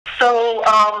So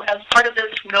as part of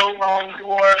this no wrong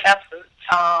door effort,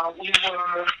 we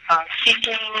were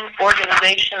seeking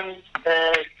organizations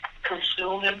that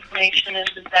consume information in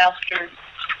disasters,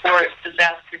 support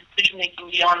disaster decision-making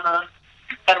beyond the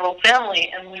federal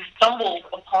family, and we stumbled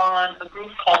upon a group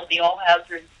called the All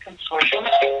Hazards Consortium.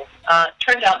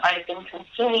 Turned out I had been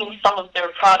consuming some of their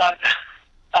products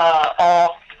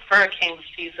all hurricane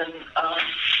season.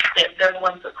 They're the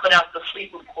ones that put out the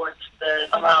fleet reports that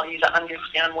allow you to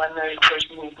understand when there's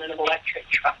movement of electric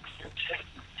trucks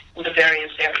into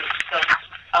various areas.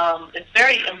 So it's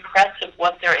very impressive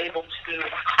what they're able to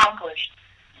accomplish.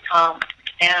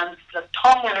 And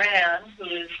Tom Moran, who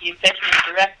is the executive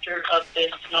director of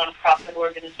this nonprofit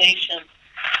organization,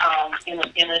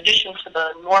 in addition to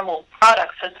the normal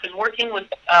products, has been working with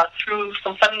through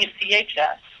some funding at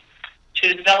CHS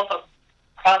to develop a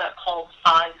product called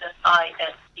SISE,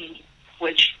 S-I-S-E,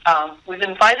 which we've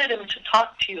invited him to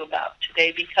talk to you about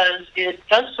today because it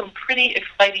does some pretty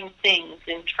exciting things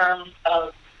in terms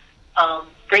of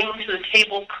bringing to the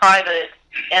table private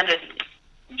entities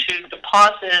to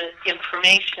deposit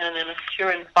information in a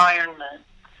secure environment.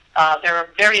 There are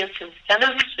various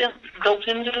incentives built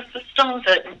into the system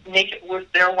that make it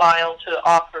worth their while to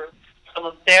offer some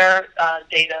of their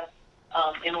data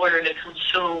in order to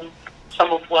consume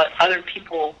some of what other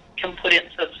people can put in.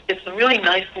 So it's a really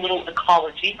nice little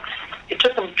ecology. It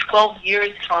took them 12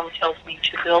 years, Tom tells me,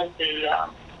 to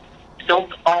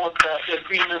build all of the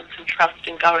agreements and trust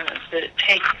and governance that it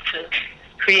takes to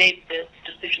create this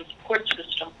decision support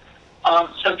system.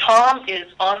 So Tom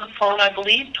is on the phone, I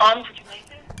believe. Tom, did you make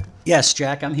it? Yes,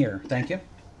 Jack, I'm here. Thank you.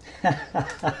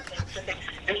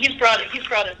 And he's brought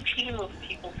a team of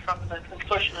people from the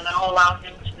consortium, and I'll allow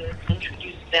him to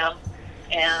introduce them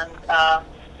and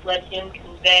let him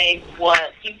convey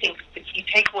what he thinks the key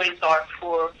takeaways are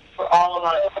for all of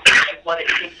us, what it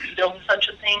takes to build such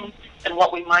a thing and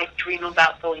what we might dream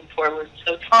about going forward.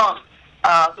 So Tom,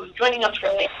 who's joining us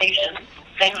from vacation,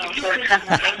 thank you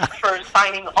for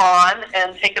signing on,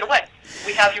 and take it away.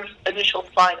 We have your initial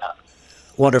slide up.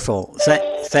 Wonderful.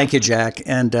 Thank you, Jack,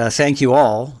 and thank you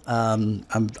all.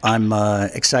 I'm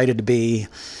excited to be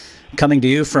coming to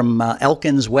you from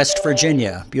Elkins, West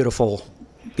Virginia.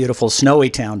 Beautiful snowy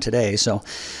town today. So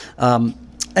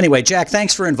anyway, Jack,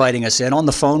 thanks for inviting us in. On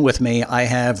the phone with me, I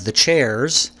have the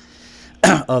chairs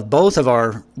of both of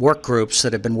our work groups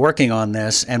that have been working on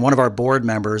this, and one of our board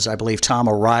members, I believe Tom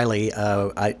O'Reilly.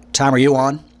 Tom, are you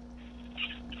on?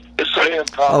 Yes, I am,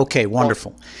 Tom. Okay,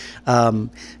 wonderful.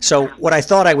 So what I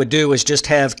thought I would do is just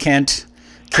have Kent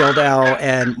Kildow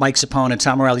and Mike Sapone and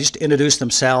Tom O'Reilly just introduce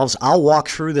themselves. I'll walk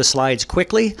through the slides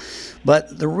quickly,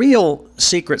 but the real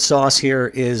secret sauce here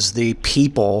is the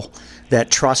people that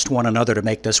trust one another to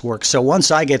make this work. So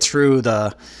once I get through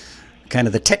the kind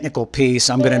of the technical piece,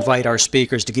 I'm going to invite our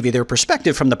speakers to give you their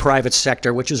perspective from the private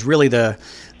sector, which is really the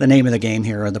name of the game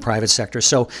here in the private sector.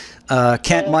 So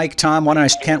Kent, Mike, Tom,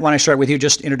 Kent, why don't I start with you?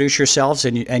 Just introduce yourselves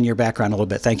and your background a little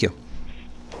bit. Thank you.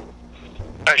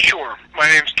 Sure. My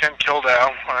name is Ken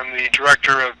Kildow. I'm the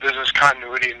Director of Business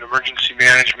Continuity and Emergency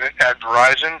Management at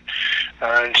Verizon.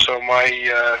 And so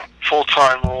my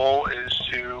full-time role is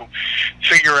to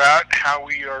figure out how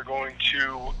we are going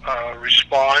to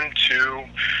respond to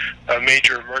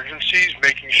major emergencies,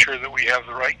 making sure that we have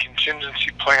the right contingency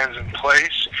plans in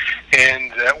place,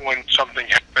 and that when something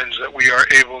happens that we are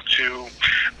able to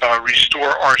restore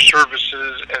our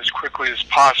services as quickly as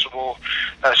possible,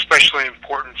 especially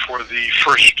important for the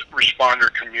first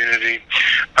responder community.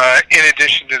 In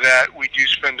addition to that, we do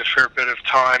spend a fair bit of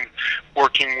time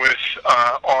working with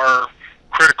our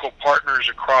critical partners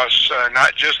across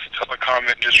not just the telecom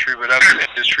industry, but other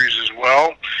industries as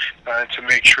well, to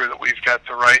make sure that we've got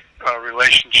the right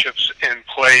relationships in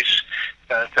place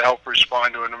to help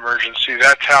respond to an emergency.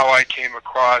 That's how I came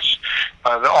across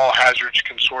the All Hazards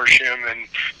Consortium and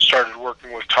started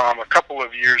working with Tom a couple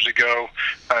of years ago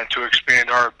to expand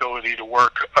our ability to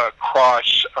work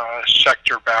across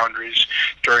sector boundaries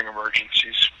during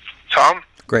emergencies. Tom?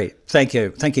 Great. Thank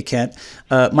you. Thank you, Kent.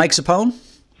 Mike Sapone?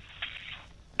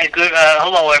 Good.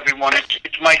 Hello, everyone.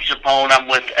 It's Mike Sapone. I'm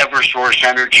with Eversource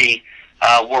Energy.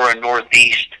 We're a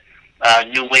Northeast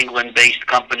New England-based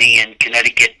company in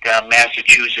Connecticut,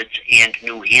 Massachusetts, and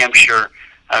New Hampshire,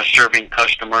 serving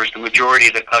customers, the majority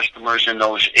of the customers in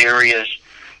those areas.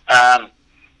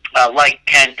 Like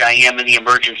Kent, I am in the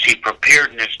emergency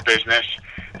preparedness business,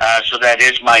 so that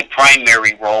is my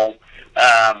primary role,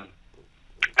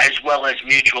 as well as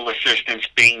mutual assistance,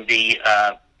 being the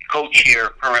co-chair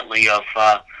currently of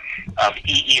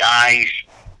EEI's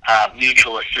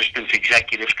Mutual Assistance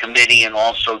Executive Committee, and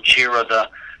also chair of the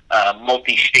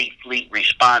Multi-State Fleet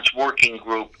Response Working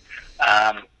Group.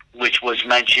 which was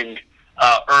mentioned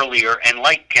earlier. And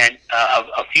like Kent,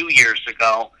 a few years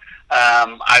ago,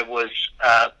 I was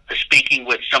speaking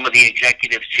with some of the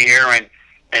executives here,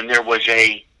 and there was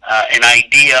an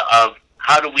idea of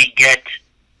how do we get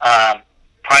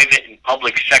private and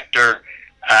public sector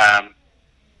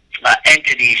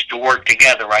entities to work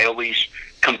together. I always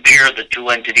compare the two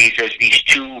entities as these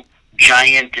two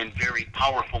giant and very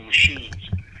powerful machines.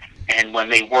 And when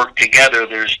they work together,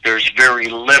 there's very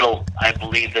little, I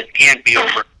believe, that can't be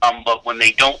overcome. But when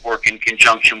they don't work in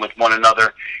conjunction with one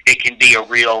another, it can be a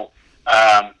real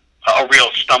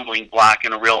stumbling block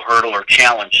and a real hurdle or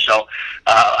challenge. So,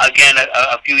 again,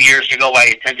 a few years ago, I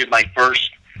attended my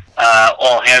first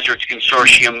All Hazards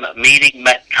Consortium meeting,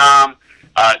 met Tom,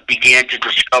 began to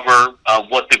discover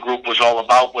what the group was all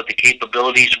about, what the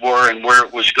capabilities were, and where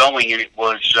it was going. And it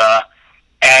was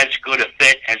as good a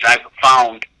fit as I've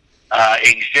found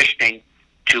existing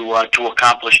to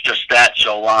accomplish just that.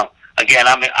 So, again,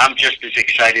 I'm just as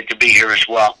excited to be here as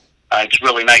well. It's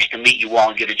really nice to meet you all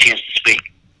and get a chance to speak.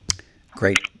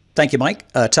 Great. Thank you, Mike.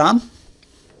 Tom?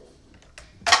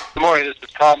 Good morning. This is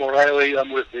Tom O'Reilly.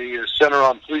 I'm with the Center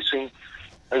on Policing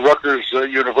at Rutgers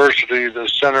University. The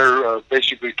center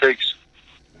basically takes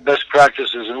best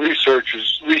practices and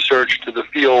research to the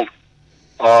field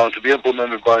to be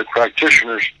implemented by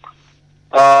practitioners.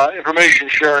 Information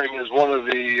sharing is one of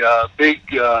the big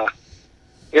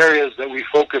areas that we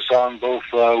focus on, both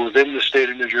within the state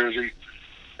of New Jersey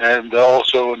and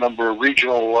also a number of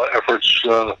regional efforts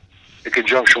in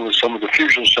conjunction with some of the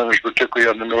fusion centers, particularly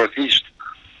on the Northeast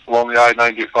along the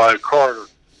I-95 corridor.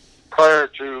 Prior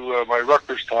to my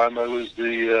Rutgers time, I was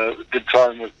did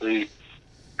time with the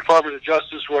Department of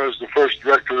Justice, where I was the first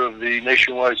director of the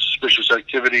Nationwide Suspicious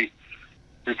Activity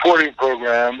Reporting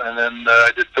Program, and then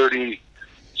I did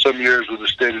 30-some years with the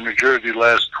state of New Jersey,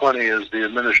 last 20 as the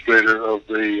administrator of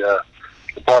the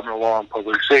Department of Law and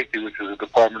Public Safety, which is a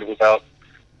department of about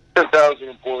 10,000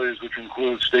 employees, which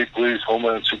includes state police,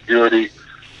 homeland security,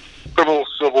 criminal,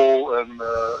 civil, and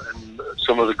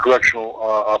some of the correctional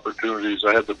opportunities.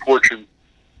 I had the fortune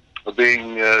of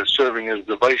being serving as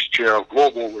the vice chair of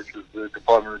Global, which is the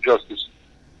Department of Justice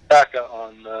BACA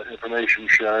on information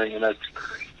sharing, and that's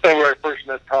where I first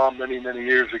met Tom many, many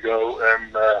years ago.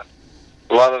 And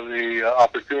a lot of the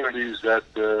opportunities that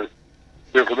the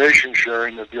information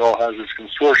sharing that the All Hazards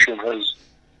Consortium has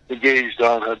engaged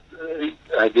on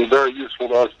have been very useful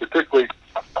to us, particularly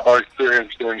our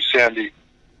experience during Sandy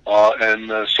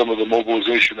and some of the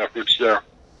mobilization efforts there.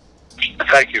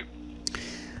 Thank you.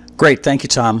 Great. Thank you,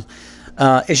 Tom.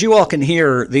 As you all can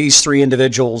hear, these three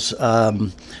individuals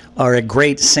are a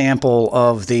great sample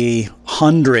of the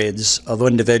hundreds of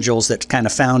individuals that kind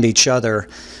of found each other.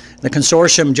 The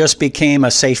consortium just became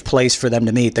a safe place for them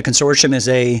to meet. The consortium is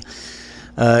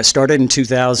started in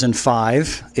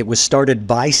 2005. It was started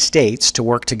by states to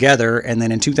work together, and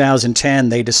then in 2010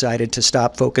 they decided to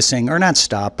start focusing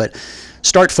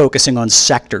on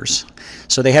sectors.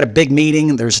 So they had a big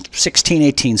meeting. There's 16,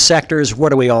 18 sectors. What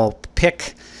do we all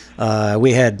pick?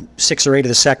 We had 6 or 8 of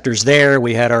the sectors there.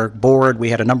 We had our board. We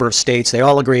had a number of states. They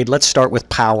all agreed, let's start with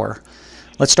power.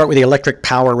 Let's start with the electric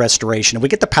power restoration. If we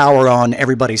get the power on,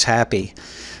 everybody's happy.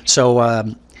 So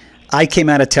I came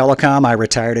out of telecom. I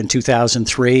retired in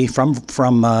 2003 from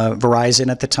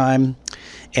Verizon at the time,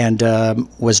 and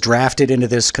was drafted into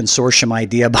this consortium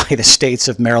idea by the states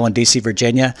of Maryland, D.C.,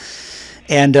 Virginia.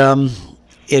 And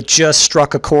it just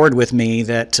struck a chord with me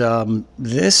that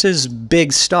this is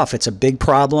big stuff. It's a big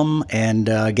problem, and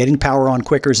getting power on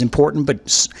quicker is important,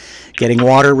 but getting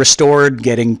water restored,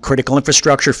 getting critical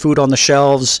infrastructure, food on the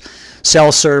shelves,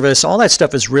 cell service, all that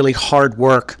stuff is really hard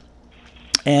work.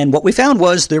 And what we found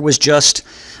was there was just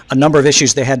a number of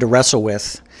issues they had to wrestle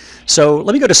with. So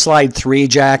let me go to slide 3,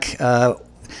 Jack.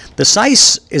 The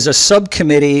SISE is a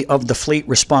subcommittee of the Fleet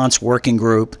Response Working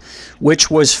Group, which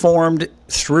was formed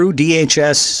through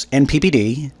DHS and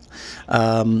PPD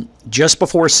just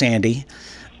before Sandy.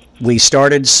 We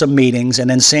started some meetings, and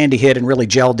then Sandy hit and really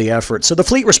gelled the effort. So the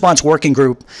Fleet Response Working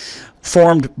Group,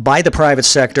 formed by the private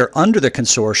sector under the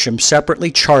consortium, separately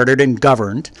chartered and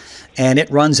governed, and it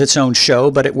runs its own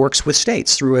show, but it works with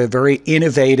states through a very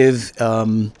innovative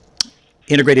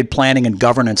integrated planning and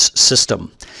governance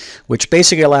system, which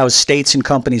basically allows states and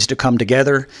companies to come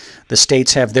together. The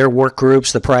states have their work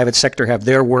groups, the private sector have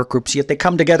their work groups, yet they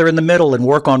come together in the middle and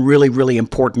work on really, really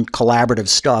important collaborative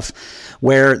stuff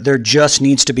where there just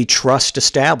needs to be trust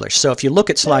established. So if you look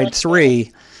at slide 3,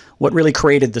 what really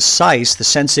created the SISE, the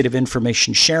sensitive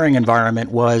information sharing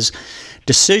environment, was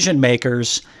decision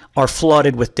makers are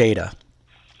flooded with data.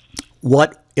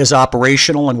 What is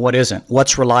operational and what isn't,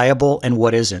 what's reliable and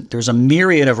what isn't. There's a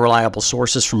myriad of reliable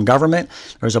sources from government.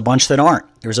 There's a bunch that aren't.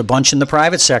 There's a bunch in the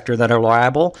private sector that are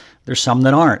reliable. There's some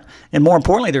that aren't. And more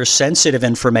importantly, there's sensitive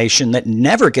information that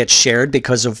never gets shared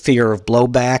because of fear of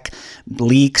blowback,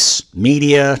 leaks,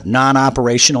 media,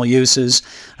 non-operational uses.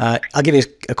 I'll give you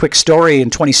a quick story.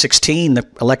 In 2016, the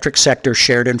electric sector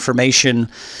shared information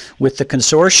with the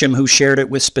consortium who shared it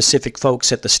with specific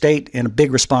folks at the state in a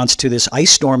big response to this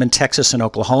ice storm in Texas and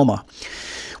Oklahoma.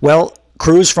 Well,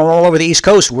 crews from all over the East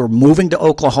Coast were moving to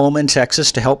Oklahoma and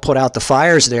Texas to help put out the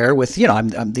fires there with,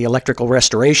 the electrical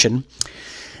restoration.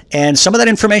 And some of that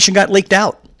information got leaked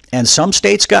out. And some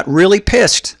states got really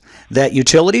pissed that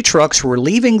utility trucks were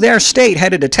leaving their state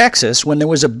headed to Texas when there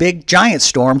was a big giant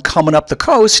storm coming up the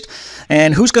coast.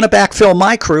 And who's going to backfill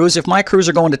my crews if my crews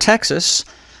are going to Texas?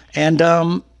 And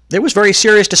there was very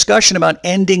serious discussion about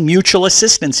ending mutual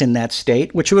assistance in that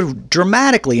state, which would have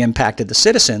dramatically impacted the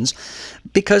citizens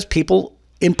because people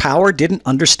in power didn't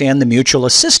understand the mutual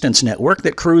assistance network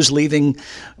that crews leaving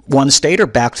one state are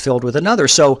backfilled with another.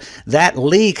 So that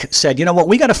leak said, you know what,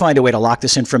 we got to find a way to lock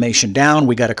this information down.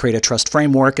 We got to create a trust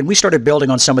framework. And we started building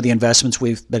on some of the investments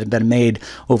that have been made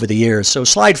over the years. So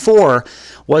slide 4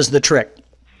 was the trick.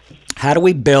 How do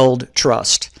we build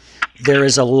trust? There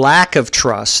is a lack of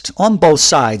trust on both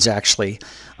sides, actually.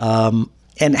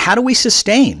 And how do we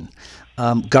sustain?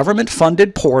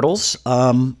 Government-funded portals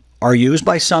are used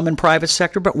by some in private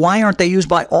sector, but why aren't they used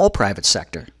by all private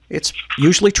sector? It's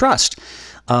usually trust.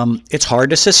 It's hard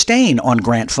to sustain on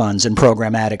grant funds and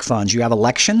programmatic funds. You have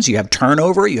elections, you have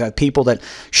turnover, you have people that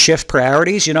shift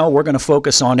priorities. We're going to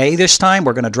focus on A this time,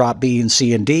 we're going to drop B and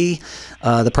C and D.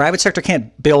 The private sector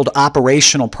can't build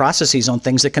operational processes on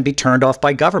things that can be turned off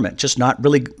by government. Just not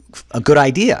really a good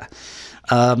idea.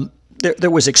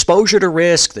 There was exposure to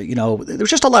risk. There was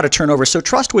just a lot of turnover. So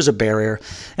trust was a barrier.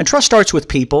 And trust starts with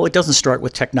people. It doesn't start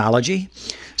with technology.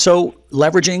 So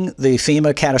leveraging the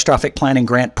FEMA Catastrophic Planning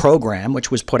Grant Program, which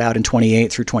was put out in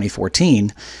 2008 through 2014,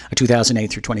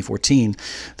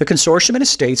 the consortium and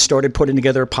estates started putting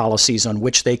together policies on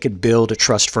which they could build a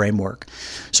trust framework.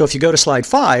 So if you go to slide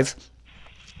 5,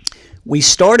 we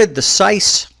started the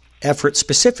SISE effort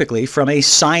specifically from a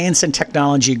science and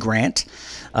technology grant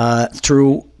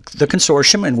through the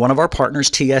consortium and one of our partners,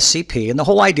 TSCP. And the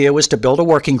whole idea was to build a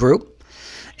working group.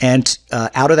 And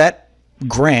out of that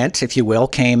grant, if you will,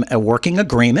 came a working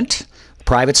agreement. The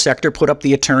private sector put up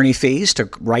the attorney fees to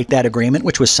write that agreement,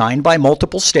 which was signed by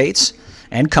multiple states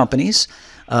and companies.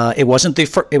 It was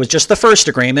just the first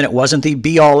agreement. It wasn't the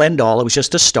be-all, end-all. It was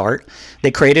just a start.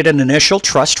 They created an initial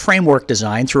trust framework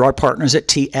design through our partners at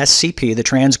TSCP, the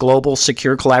Trans-Global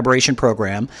Secure Collaboration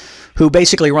Program, who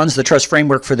basically runs the trust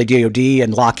framework for the DoD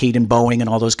and Lockheed and Boeing and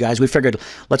all those guys. We figured,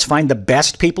 let's find the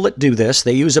best people that do this.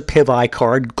 They use a PIV-I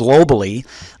card globally.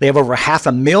 They have over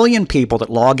 500,000 people that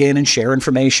log in and share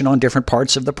information on different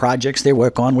parts of the projects they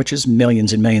work on, which is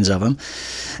millions and millions of them.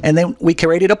 And then we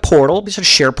created a portal, it's a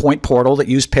SharePoint portal that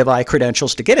used PIV-I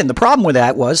credentials to get in. The problem with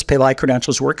that was PIV-I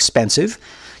credentials were expensive.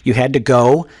 You had to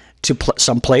go to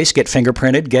some place, get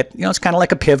fingerprinted, it's kind of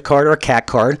like a PIV card or a CAT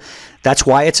card. That's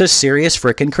why it's a serious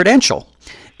frickin' credential.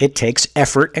 It takes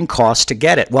effort and cost to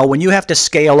get it. Well, when you have to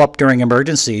scale up during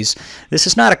emergencies, this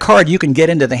is not a card you can get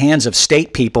into the hands of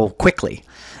state people quickly.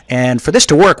 And for this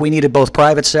to work, we needed both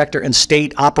private sector and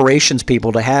state operations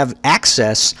people to have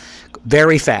access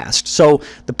very fast. So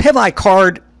the PIV-I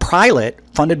card pilot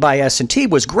funded by S&T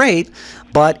was great,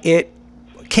 but we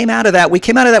came out of that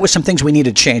with some things we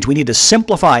needed to change. We needed to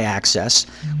simplify access.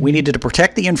 We needed to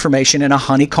protect the information in a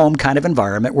honeycomb kind of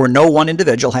environment where no one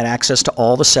individual had access to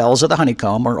all the cells of the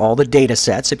honeycomb or all the data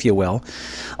sets, if you will.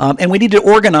 And we needed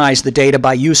to organize the data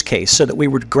by use case so that we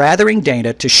were gathering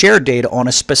data to share data on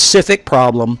a specific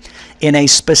problem in a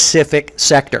specific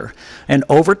sector. And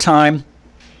over time,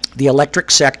 the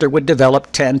electric sector would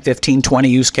develop 10, 15, 20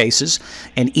 use cases,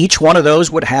 and each one of those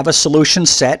would have a solution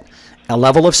set, a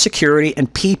level of security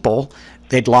and people.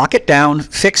 They'd lock it down,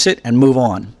 fix it, and move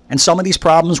on. And some of these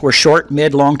problems were short,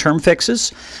 mid, long-term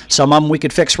fixes. Some of them we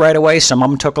could fix right away. Some of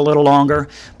them took a little longer.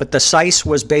 But the SISE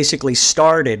was basically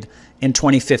started in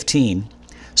 2015.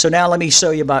 So now let me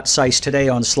show you about SISE today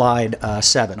on slide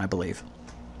 7, I believe.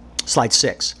 Slide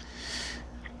 6.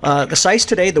 The SISE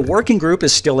today, the working group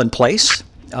is still in place.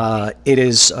 It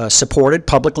is supported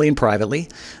publicly and privately.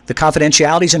 The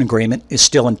confidentiality and agreement is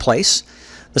still in place.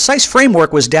 The SISE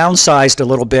framework was downsized a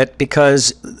little bit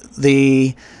because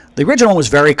the original was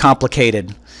very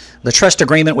complicated. The trust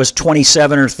agreement was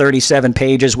 27 or 37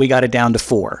 pages. We got it down to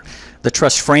 4. The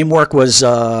trust framework was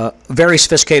very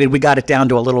sophisticated. We got it down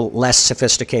to a little less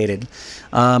sophisticated.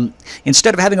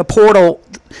 Instead of having a portal,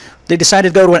 They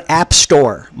decided to go to an app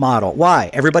store model. Why?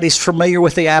 Everybody's familiar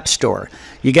with the app store.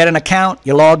 You get an account,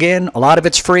 you log in, a lot of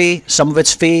it's free, some of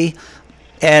it's fee,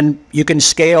 and you can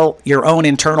scale your own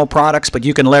internal products, but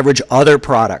you can leverage other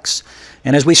products.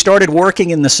 And as we started working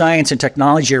in the science and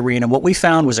technology arena, what we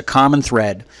found was a common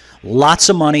thread. Lots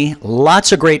of money,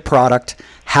 lots of great product.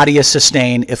 How do you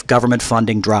sustain if government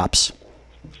funding drops?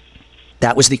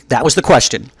 That was the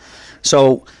question.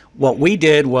 So what we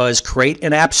did was create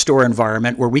an app store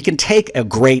environment where we can take a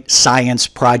great science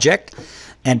project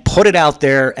and put it out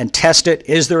there and test it.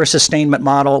 Is there a sustainment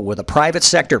model? Will the private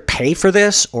sector pay for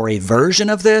this or a version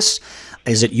of this?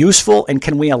 Is it useful? And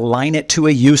can we align it to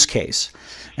a use case?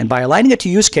 And by aligning it to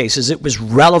use cases, it was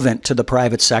relevant to the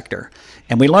private sector.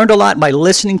 And we learned a lot by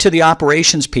listening to the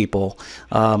operations people,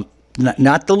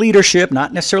 not the leadership,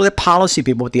 not necessarily the policy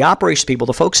people, but the operations people,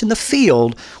 the folks in the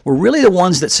field were really the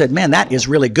ones that said, man, that is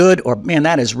really good, or man,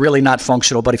 that is really not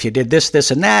functional, but if you did this,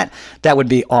 this, and that would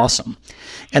be awesome.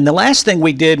 And the last thing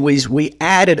we did was we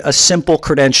added a simple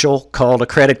credential called a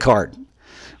credit card.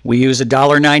 We use a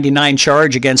 $1.99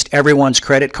 charge against everyone's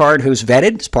credit card who's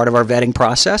vetted. It's part of our vetting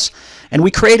process. And we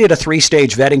created a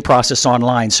 3-stage vetting process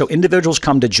online. So individuals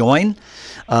come to join.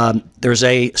 There's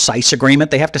a SISE agreement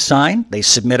they have to sign. They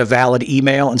submit a valid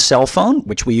email and cell phone,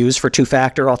 which we use for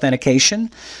 2-factor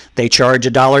authentication. They charge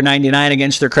 $1.99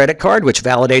 against their credit card, which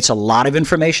validates a lot of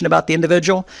information about the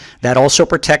individual. That also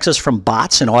protects us from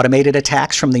bots and automated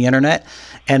attacks from the internet.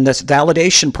 And this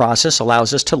validation process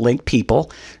allows us to link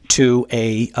people to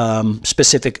a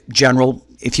specific general,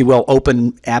 if you will,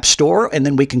 open app store, and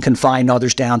then we can confine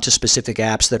others down to specific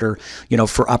apps that are,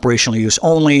 for operational use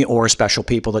only, or special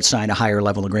people that sign a higher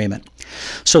level agreement.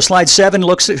 So slide 7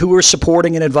 looks at who we're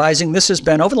supporting and advising. This has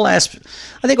been over the last,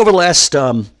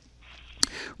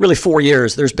 really 4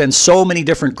 years, there's been so many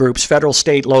different groups, federal,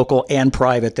 state, local, and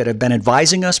private, that have been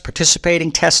advising us,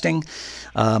 participating, testing.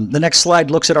 The next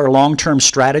slide looks at our long-term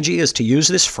strategy is to use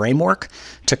this framework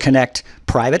to connect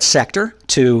private sector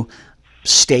to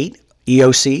state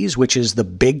EOCs, which is the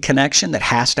big connection that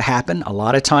has to happen. A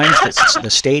lot of times the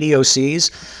state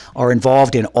EOCs are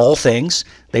involved in all things.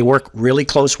 They work really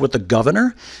close with the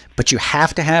governor, but you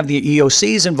have to have the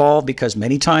EOCs involved because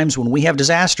many times when we have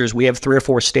disasters, we have 3 or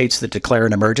 4 states that declare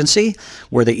an emergency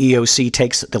where the EOC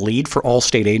takes the lead for all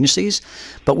state agencies.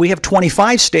 But we have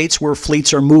 25 states where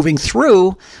fleets are moving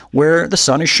through where the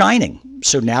sun is shining.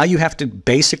 So now you have to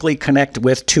basically connect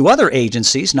with 2 other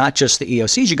agencies, not just the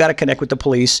EOCs. You got to connect with the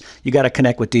police. You got to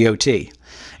connect with DOT.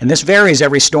 And this varies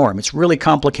every storm. It's really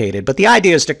complicated. But the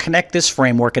idea is to connect this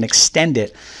framework and extend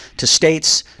it to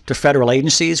states, to federal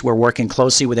agencies. We're working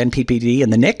closely with NPPD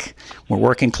and the NIC. We're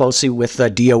working closely with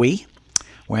DOE.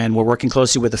 And we're working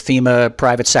closely with the FEMA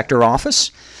private sector office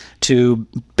to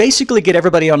basically get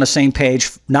everybody on the same page,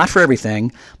 not for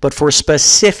everything, but for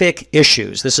specific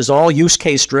issues. This is all use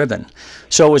case driven.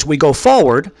 So as we go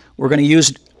forward, we're going to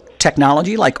use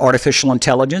technology like artificial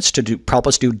intelligence to help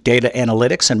us do data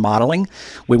analytics and modeling.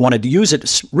 We wanted to use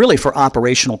it really for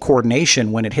operational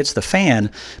coordination when it hits the fan.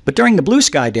 But during the blue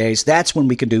sky days, that's when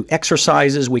we can do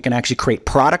exercises. We can actually create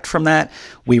product from that.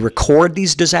 We record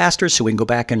these disasters so we can go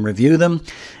back and review them.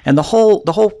 And the whole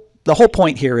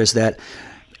point here is that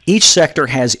each sector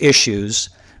has issues.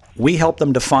 We help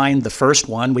them define the first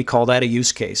one. We call that a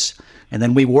use case. And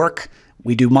then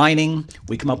we do mining,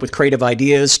 we come up with creative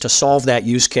ideas to solve that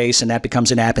use case, and that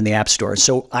becomes an app in the App Store.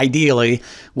 So ideally,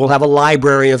 we'll have a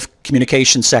library of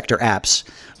communication sector apps.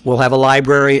 We'll have a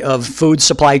library of food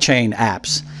supply chain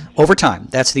apps over time.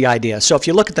 That's the idea. So if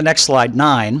you look at the next slide,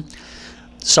 9,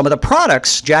 some of the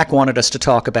products Jack wanted us to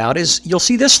talk about is, you'll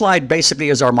see this slide basically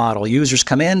is our model. Users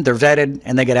come in, they're vetted,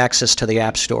 and they get access to the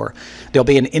App Store. There'll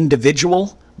be an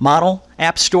individual model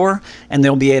App Store, and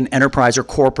there'll be an enterprise or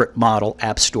corporate model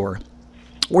App Store.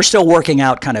 We're still working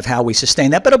out kind of how we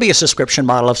sustain that, but it'll be a subscription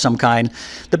model of some kind.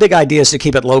 The big idea is to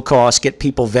keep it low cost, get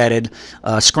people vetted,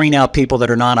 screen out people that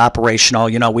are non-operational.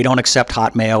 We don't accept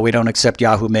Hotmail, we don't accept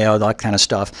Yahoo Mail, that kind of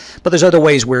stuff. But there's other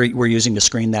ways we're using to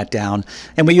screen that down.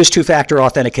 And we use 2-factor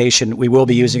authentication. We will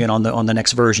be using it on the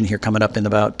next version here coming up in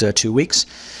about 2 weeks.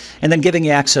 And then giving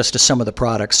you access to some of the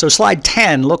products. So slide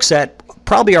 10 looks at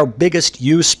probably our biggest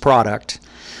use product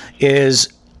is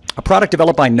a product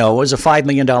developed by NOAA, is a $5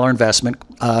 million investment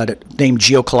named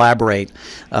GeoCollaborate.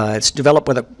 It's developed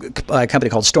with a company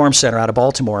called Storm Center out of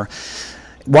Baltimore.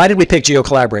 Why did we pick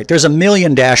GeoCollaborate? There's 1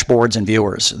 million dashboards and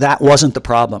viewers. That wasn't the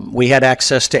problem. We had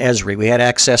access to Esri. We had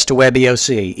access to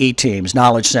WebEOC, eTeams,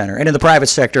 Knowledge Center. And in the private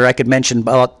sector, I could mention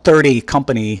about 30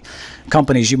 companies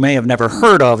you may have never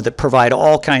heard of that provide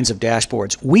all kinds of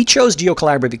dashboards. We chose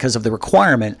GeoCollaborate because of the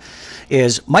requirement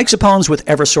is Mike Zappone's with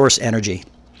Eversource Energy.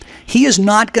 He is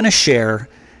not going to share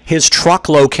his truck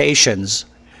locations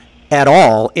at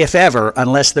all, if ever,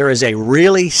 unless there is a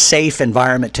really safe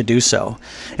environment to do so.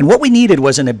 And what we needed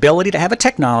was an ability to have a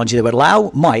technology that would allow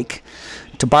Mike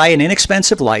to buy an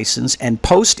inexpensive license and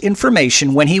post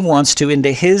information when he wants to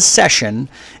into his session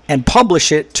and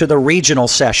publish it to the regional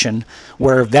session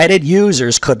where vetted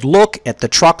users could look at the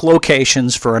truck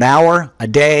locations for an hour, a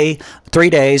day, 3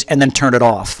 days, and then turn it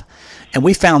off. And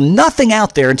we found nothing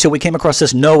out there until we came across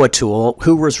this NOAA tool,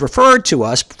 who was referred to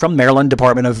us from Maryland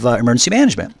Department of Emergency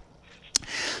Management.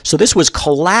 So this was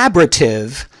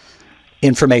collaborative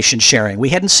information sharing. We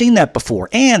hadn't seen that before.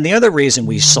 And the other reason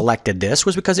we selected this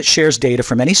was because it shares data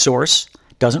from any source,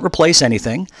 doesn't replace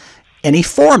anything, any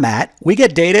format. We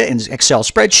get data in Excel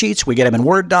spreadsheets, we get them in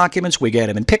Word documents, we get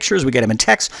them in pictures, we get them in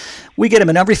text, we get them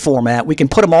in every format. We can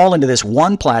put them all into this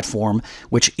one platform,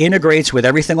 which integrates with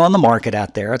everything on the market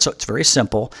out there. It's very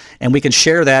simple, and we can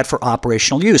share that for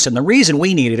operational use. And the reason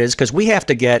we need it is because we have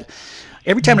to get,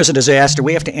 every time there's a disaster,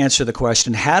 we have to answer the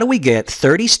question, how do we get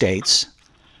 30 states,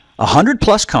 100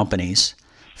 plus companies,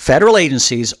 federal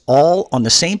agencies, all on the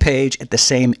same page at the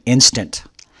same instant?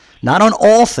 Not on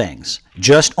all things,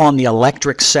 just on the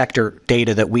electric sector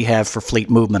data that we have for fleet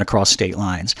movement across state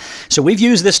lines. So we've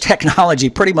used this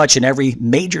technology pretty much in every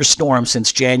major storm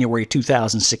since January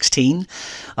 2016.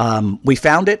 We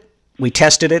found it. We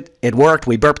tested it, it worked,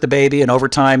 we burped the baby, and over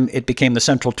time it became the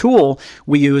central tool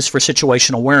we use for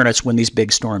situational awareness when these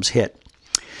big storms hit.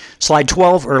 Slide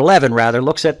 12, or 11 rather,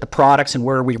 looks at the products and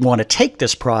where we want to take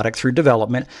this product through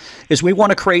development. Is we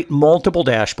want to create multiple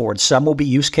dashboards. Some will be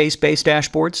use case-based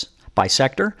dashboards by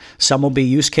sector. Some will be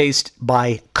use case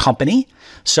by company.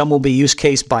 Some will be use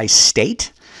case by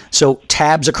state. So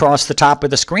tabs across the top of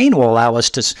the screen will allow us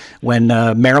to, when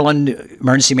Maryland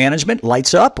Emergency Management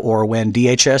lights up, or when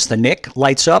DHS, the NIC,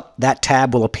 lights up, that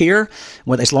tab will appear.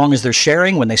 As long as they're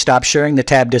sharing, when they stop sharing, the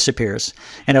tab disappears.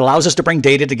 And it allows us to bring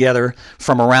data together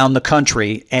from around the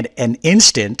country at an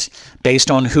instant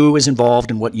based on who is involved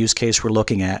and what use case we're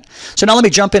looking at. So now let me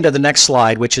jump into the next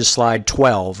slide, which is slide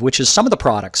 12, which is some of the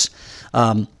products.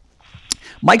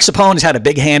 Mike Sapone has had a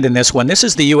big hand in this one. This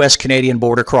is the U.S.-Canadian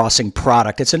border crossing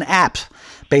product. It's an app,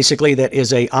 basically, that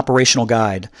is a operational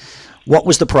guide. What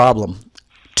was the problem?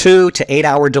 2 to 8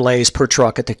 hour delays per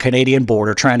truck at the Canadian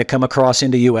border trying to come across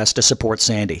into U.S. to support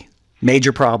Sandy.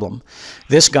 Major problem.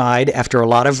 This guide, after a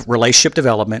lot of relationship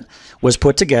development, was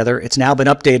put together. It's now been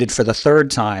updated for the 3rd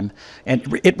time,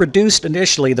 and it reduced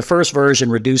initially, the first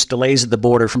version reduced delays at the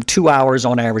border from 2 hours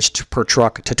on average per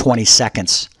truck to 20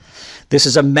 seconds. This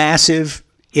is a massive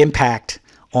impact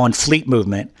on fleet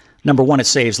movement. Number one, it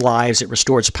saves lives, it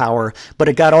restores power, but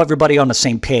it got everybody on the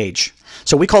same page.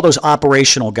 So we call those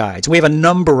operational guides. We have a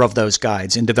number of those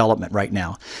guides in development right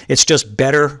now. It's just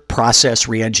better process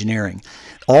reengineering.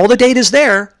 All the data is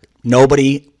there.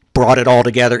 Nobody brought it all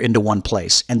together into one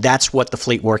place. And that's what the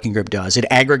Fleet Working Group does. It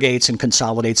aggregates and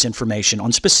consolidates information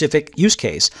on specific use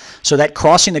case. So that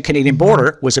crossing the Canadian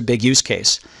border was a big use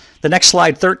case. The next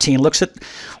slide, 13, looks at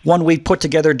one we put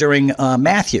together during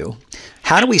Matthew.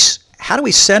 How do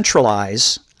we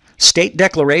centralize state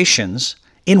declarations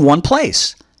in one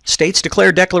place? States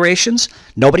declare declarations,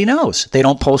 nobody knows. They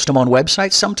don't post them on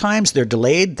websites sometimes. They're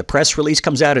delayed. The press release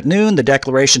comes out at noon. The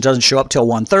declaration doesn't show up till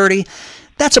 1:30.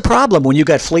 That's a problem when you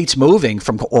got fleets moving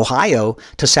from Ohio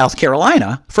to South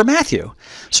Carolina for Matthew.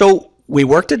 So we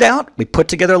worked it out. We put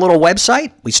together a little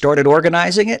website. We started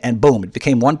organizing it, and boom, it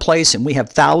became one place, and we have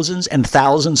thousands and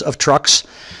thousands of trucks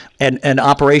and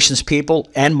operations people,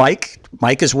 and Mike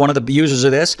is one of the users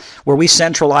of this, where we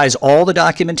centralize all the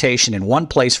documentation in one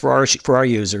place for our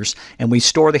users, and we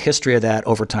store the history of that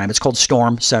over time. It's called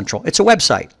Storm Central. It's a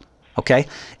website, okay?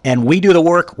 And we do the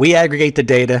work, we aggregate the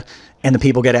data, and the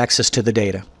people get access to the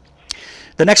data.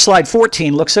 The next slide,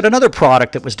 14, looks at another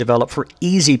product that was developed for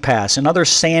Easy Pass, another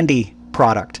Sandy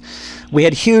product. We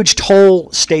had huge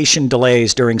toll station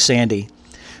delays during Sandy.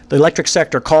 The electric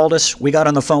sector called us. We got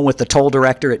on the phone with the toll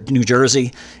director at New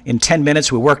Jersey. In 10 minutes,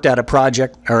 we worked out a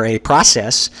project, or a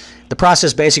process. The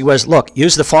process basically was, look,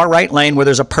 use the far right lane where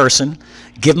there's a person,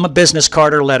 give them a business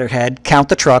card or letterhead, count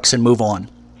the trucks, and move on.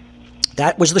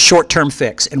 That was the short-term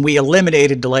fix, and we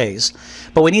eliminated delays.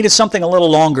 But we needed something a little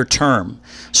longer term.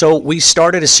 So we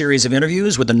started a series of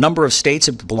interviews with a number of states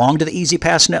that belong to the Easy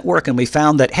Pass network, and we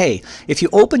found that, hey, if you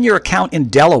open your account in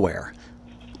Delaware,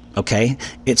 okay,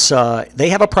 they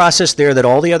have a process there that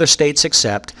all the other states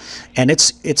accept, and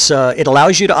it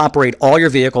allows you to operate all your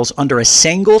vehicles under a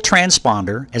single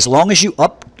transponder. As long as you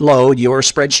upload your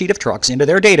spreadsheet of trucks into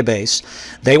their database,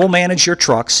 they will manage your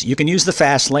trucks. You can use the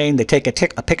fast lane. They take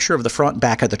a picture of the front and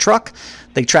back of the truck.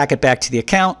 They track it back to the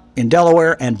account. in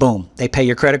Delaware, and boom, they pay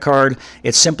your credit card.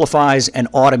 It simplifies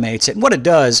and automates it. And what it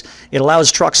does, it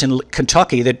allows trucks in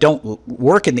Kentucky that don't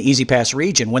work in the Easy Pass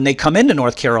region, when they come into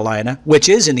North Carolina, which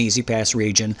is an Easy Pass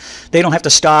region, they don't have to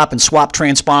stop and swap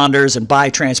transponders and buy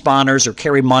transponders or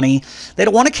carry money. They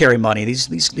don't want to carry money.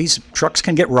 These trucks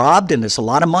can get robbed, and it's a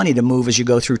lot of money to move as you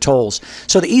go through tolls.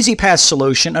 So the Easy Pass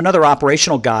solution, another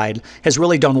operational guide, has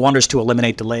really done wonders to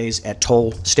eliminate delays at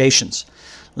toll stations.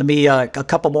 Let me, a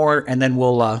couple more, and then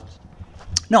we'll,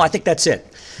 no, I think that's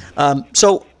it.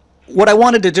 So what I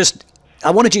wanted to I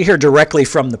wanted you to hear directly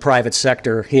from the private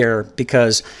sector here,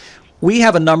 because we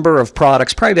have a number of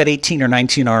products, probably about 18 or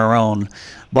 19 on our own,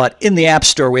 but in the App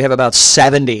Store we have about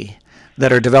 70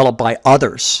 that are developed by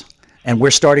others, and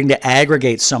we're starting to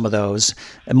aggregate some of those.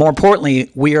 And more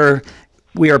importantly, we are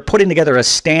putting together a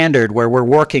standard where we're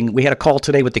working. We had a call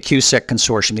today with the QSEC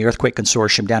Consortium, the Earthquake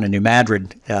Consortium down in New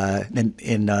Madrid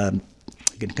in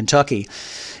Kentucky.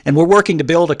 And we're working to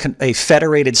build a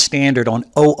federated standard on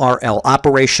ORL,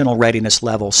 operational readiness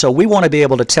level. So we want to be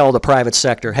able to tell the private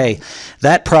sector, hey,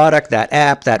 that product, that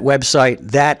app, that website,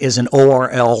 that is an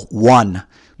ORL 1,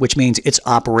 which means it's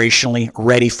operationally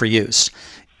ready for use.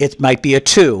 It might be a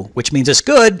 2, which means it's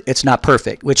good, it's not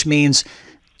perfect, which means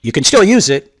you can still use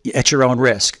it at your own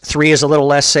risk. 3 is a little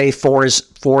less safe. 4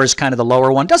 is kind of the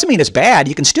lower one. Doesn't mean it's bad.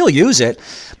 You can still use it.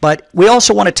 But we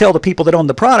also want to tell the people that own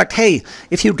the product, hey,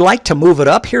 if you'd like to move it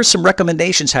up, here's some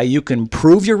recommendations how you can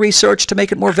improve your research to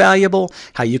make it more valuable,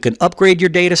 how you can upgrade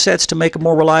your data sets to make it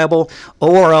more reliable.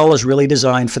 ORL is really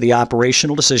designed for the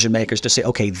operational decision makers to say,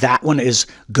 okay, that one is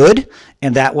good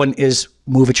and that one is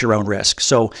move at your own risk.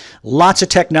 So lots of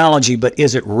technology, but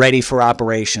is it ready for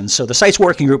operations? So the SISE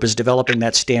working group is developing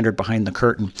that standard behind the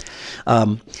curtain.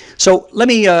 So let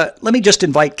me just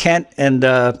invite Kent and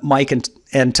Mike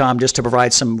and Tom just to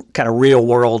provide some kind of real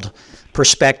world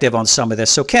perspective on some of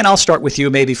this. So Ken, I'll start with you,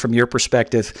 maybe from your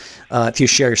perspective, if you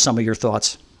share some of your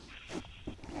thoughts.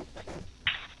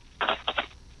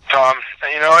 Tom,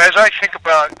 as I think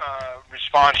about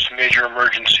response to major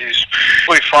emergencies,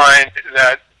 we find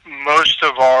that most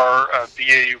of our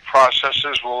BAU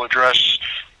processes will address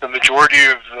the majority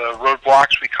of the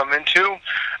roadblocks we come into,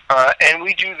 and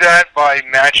we do that by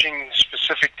matching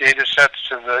specific data sets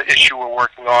to the issue we're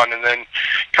working on, and then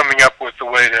coming up with the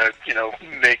way to,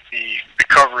 make the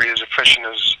recovery as efficient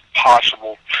as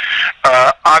possible.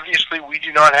 Obviously, we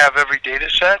do not have every data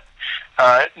set,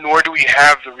 nor do we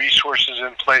have the resources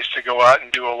in place to go out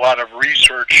and do a lot of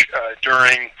research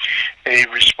during a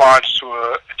response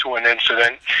to an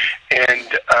incident. And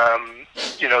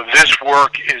this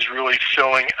work is really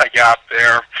filling a gap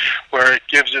there, where it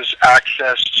gives us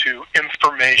access to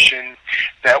information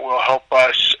that will help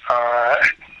us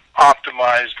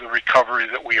optimize the recovery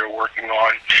that we are working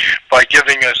on by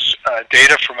giving us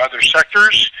data from other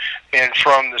sectors and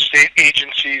from the state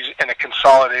agencies in a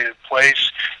consolidated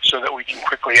place so that we can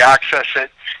quickly access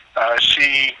it,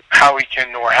 see how we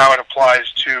can, or how it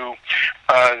applies to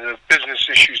the business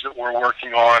issues that we're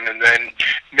working on, and then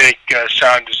make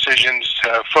sound decisions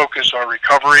to focus our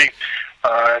recovery.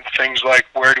 Things like,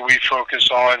 where do we focus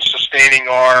on sustaining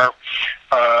our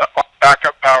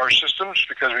backup power systems,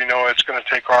 because we know it's going to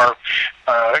take our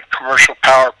commercial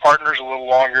power partners a little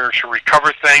longer to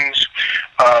recover things.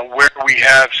 Where we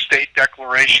have state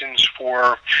declarations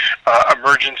for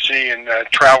emergency and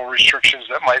travel restrictions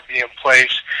that might be in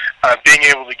place, being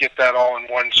able to get that all in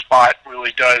one spot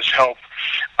really does help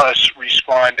us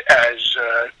respond as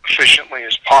efficiently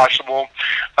as possible.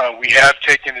 We have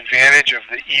taken advantage of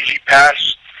the Easy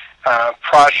Pass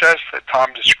process that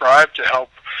Tom described to help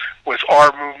with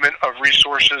our movement of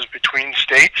resources between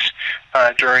states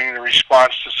during the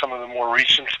response to some of the more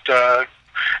recent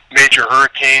major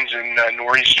hurricanes and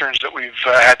nor'easters that we've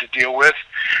had to deal with.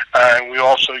 And we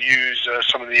also use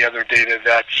some of the other data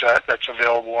that's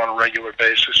available on a regular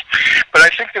basis. But I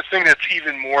think the thing that's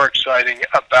even more exciting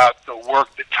about the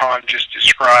work that Tom just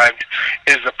described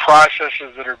is the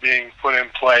processes that are being put in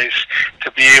place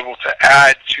to be able to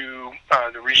add to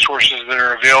the resources that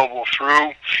are available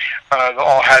through the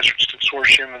All Hazards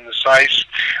Consortium and the SISE.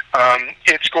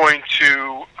 It's going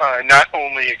to not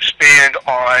only expand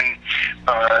on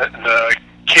the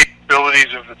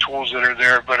capabilities of the tools that are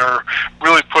there, but are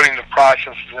really putting the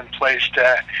processes in place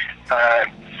to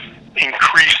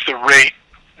increase the rate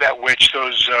at which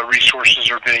those resources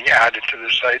are being added to the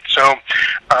site. So,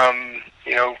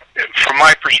 from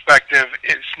my perspective,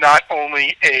 it's not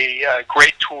only a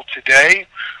great tool today,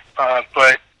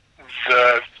 but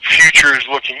the future is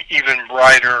looking even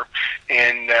brighter,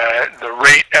 and the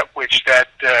rate at which that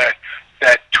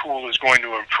tool is going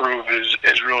to improve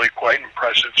is really quite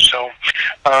impressive. So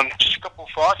just a couple of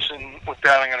thoughts, and with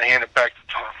that I'm going to hand it back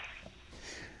to Tom.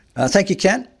 Thank you,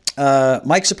 Kent.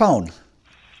 Mike Sapone.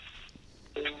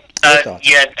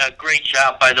 Yeah, great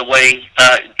job, by the way.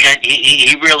 Kent,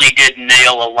 he really did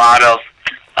nail a lot of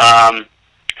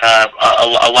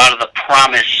the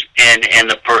promise and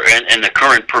the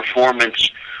current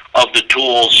performance of the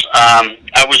tools.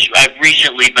 I've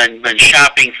recently been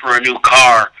shopping for a new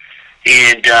car,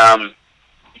 and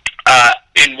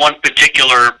in one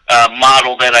particular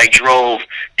model that I drove,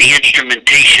 the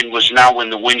instrumentation was now in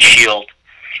the windshield.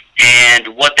 And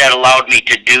what that allowed me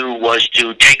to do was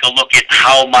to take a look at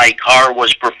how my car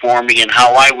was performing and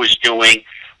how I was doing,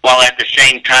 while at the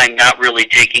same time not really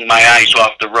taking my eyes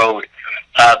off the road.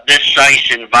 This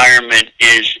SISE environment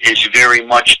is very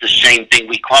much the same thing.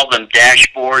 We call them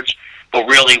dashboards, but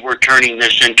really we're turning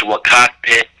this into a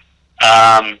cockpit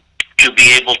to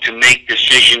be able to make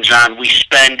decisions on. We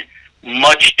spend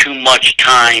much too much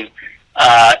time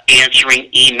answering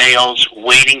emails,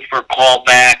 waiting for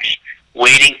callbacks,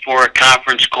 waiting for a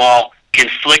conference call,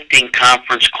 conflicting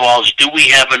conference calls. Do we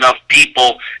have enough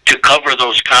people to cover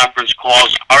those conference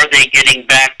calls? Are they getting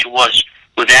back to us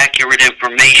with accurate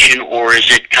information, or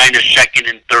is it kind of second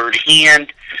and third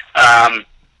hand?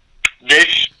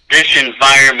 This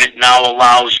environment now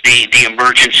allows the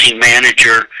emergency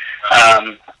manager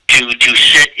to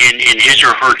sit in his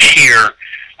or her chair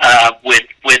with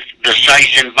the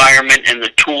SISE environment and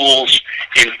the tools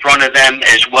in front of them,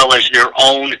 as well as their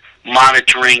own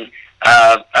monitoring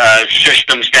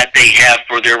systems that they have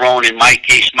for their own, in my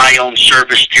case, my own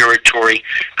service territory,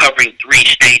 covering 3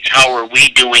 states. How are we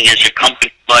doing as a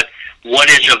company? But what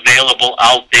is available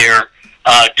out there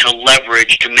to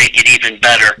leverage to make it even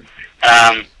better?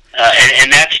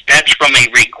 And that's from a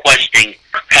requesting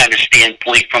kind of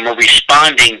standpoint. From a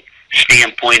responding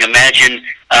standpoint, imagine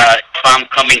if I'm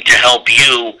coming to help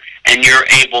you and you're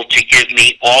able to give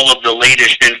me all of the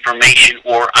latest information,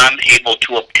 or I'm able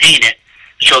to obtain it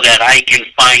so that I can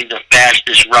find the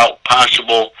fastest route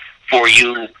possible for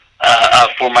you,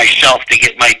 for myself, to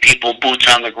get my people boots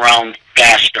on the ground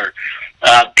faster.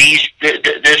 This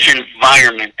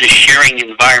environment, this sharing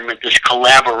environment, this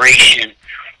collaboration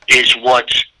is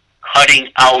what's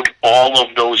cutting out all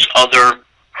of those other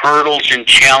hurdles and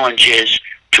challenges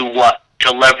to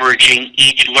leveraging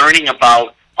each, learning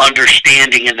about,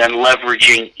 understanding, and then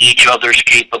leveraging each other's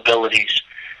capabilities.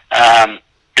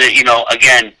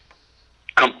 Again,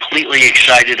 completely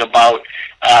excited about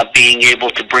being able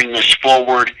to bring this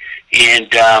forward, and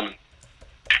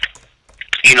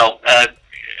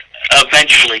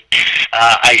eventually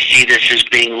I see this as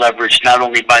being leveraged not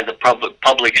only by the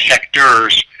public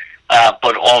sectors,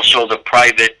 but also the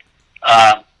private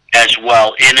as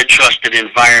well, in a trusted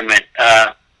environment.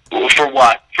 For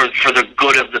what? For the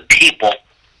good of the people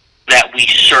that we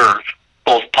serve,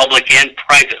 both public and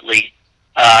privately,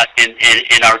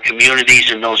 in our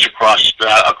communities and those across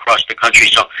the country.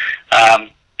 So,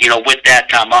 with that,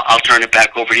 Tom, I'll turn it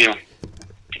back over to you.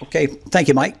 Okay, thank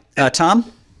you, Mike.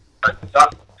 Tom?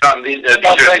 Tom, thank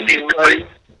you.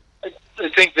 I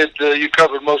think that you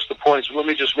covered most of the points. Let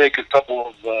me just make a couple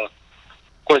of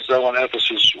points that I want to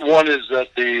emphasize. One is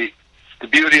that the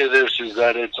beauty of this is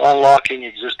that it's unlocking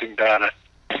existing data,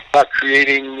 not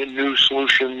creating new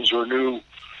solutions or new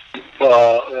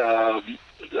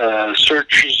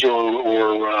searches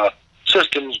or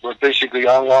systems, but basically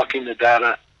unlocking the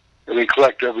data that we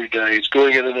collect every day. It's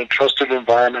doing it in a trusted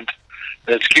environment.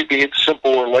 It's keeping it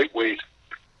simple or lightweight.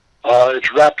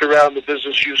 It's wrapped around the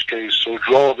business use case, so it's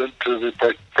relevant to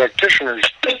the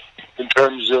practitioners in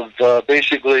terms of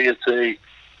basically it's a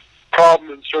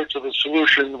problem in search of a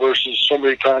solution versus so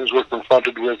many times we're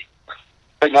confronted with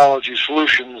technology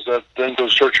solutions that then go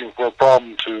searching for a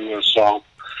problem to solve.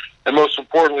 And most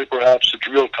importantly, perhaps, it's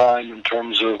real time in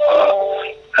terms of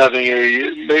having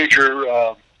a major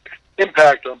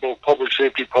impact on both public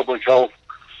safety, public health,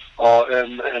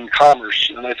 and commerce.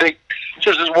 And I think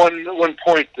just as one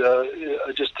point,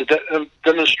 just to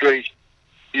demonstrate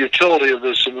the utility of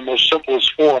this in the most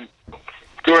simplest form,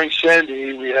 during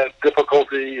Sandy, we had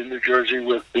difficulty in New Jersey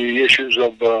with the issues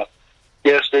of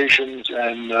gas stations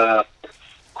and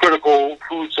critical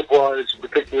food supplies,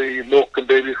 particularly milk and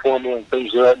baby formula and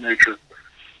things of that nature.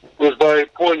 It was by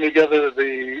pulling together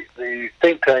the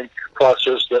think tank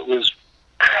process that was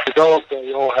developed by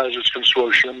the All Hazards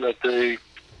Consortium that they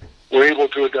were able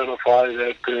to identify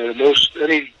that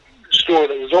any store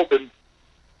that was open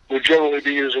would generally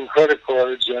be using credit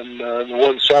cards, and the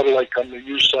one satellite company,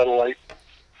 used satellite,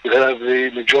 would have the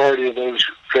majority of those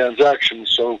transactions.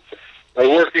 So by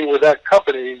working with that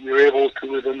company, we were able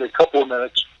to, within a couple of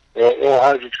minutes, All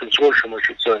Hazards Consortium, I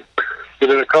should say,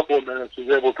 within a couple of minutes, was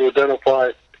able to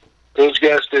identify those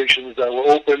gas stations that were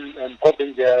open and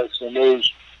pumping gas, and those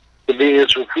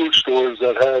convenience or food stores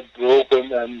that were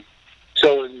open and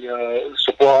selling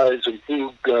supplies and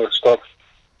food stuff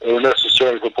that were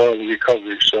necessary for part of the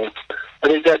recovery. So I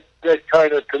think that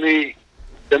kind of, to me,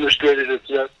 demonstrated its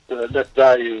net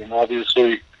value. And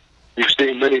obviously, we've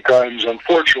seen many times,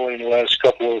 unfortunately, in the last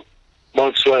couple of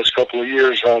months, last couple of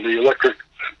years, how the electric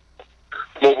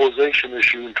mobilization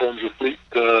issue in terms of fleet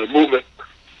movement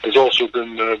has also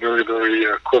been very, very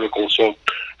critical. So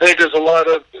I think there's a lot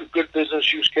of good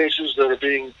business use cases that are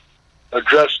being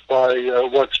addressed by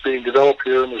what's being developed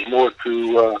here, and there's more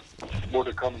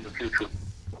to come in the future.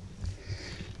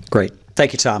 Great.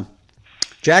 Thank you, Tom.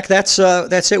 Jack, that's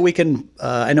it. We can.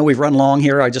 I know we've run long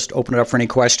here. I just open it up for any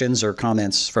questions or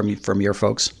comments from your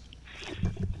folks.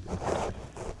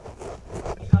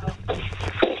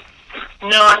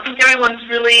 No, I think everyone's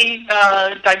really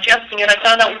digesting it. I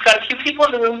found out we've got a few people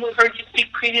in the room who heard you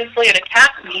speak previously at a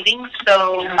CAC meeting,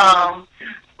 so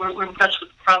we're impressed with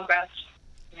the progress.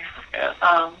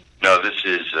 Yeah. No, this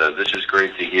is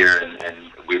great to hear,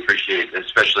 and we appreciate,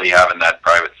 especially having that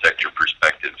private sector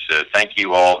perspective. So thank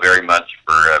you all very much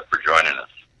for joining us.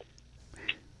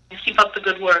 Keep up the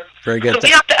good work. Very good. So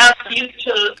we have to ask you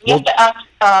to. We have to ask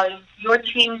your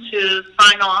team to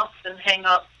sign off and hang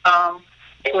up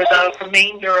for the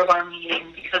remainder of our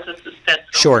meeting because this is set.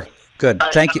 Sure. Good.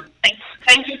 Thank you.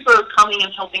 Thank you for coming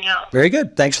and helping out. Very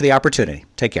good. Thanks for the opportunity.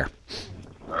 Take care.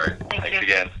 All right. Thanks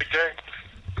again. Okay.